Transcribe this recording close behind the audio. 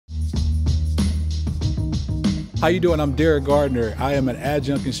How you doing? I'm Derrick Gardner. I am an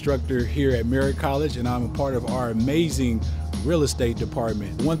adjunct instructor here at Merritt College, and I'm a part of our amazing real estate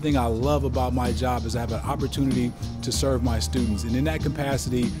department. One thing I love about my job is I have an opportunity to serve my students. And in that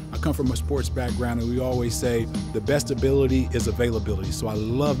capacity, I come from a sports background, and we always say the best ability is availability. So I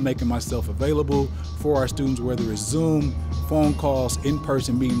love making myself available for our students, whether it's Zoom, phone calls,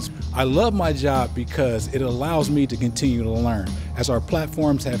 in-person meetings. I love my job because it allows me to continue to learn. As our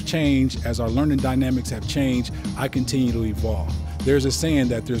platforms have changed, as our learning dynamics have changed, I continue to evolve. There's a saying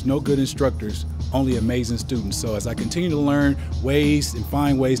that there's no good instructors, only amazing students. So as I continue to learn ways and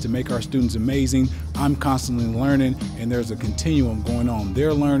find ways to make our students amazing, I'm constantly learning, and there's a continuum going on.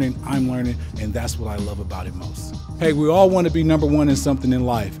 They're learning, I'm learning, and that's what I love about it most. Hey, we all want to be number one in something in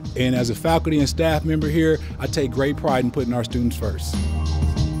life. And as a faculty and staff member here, I take great pride in putting our students first.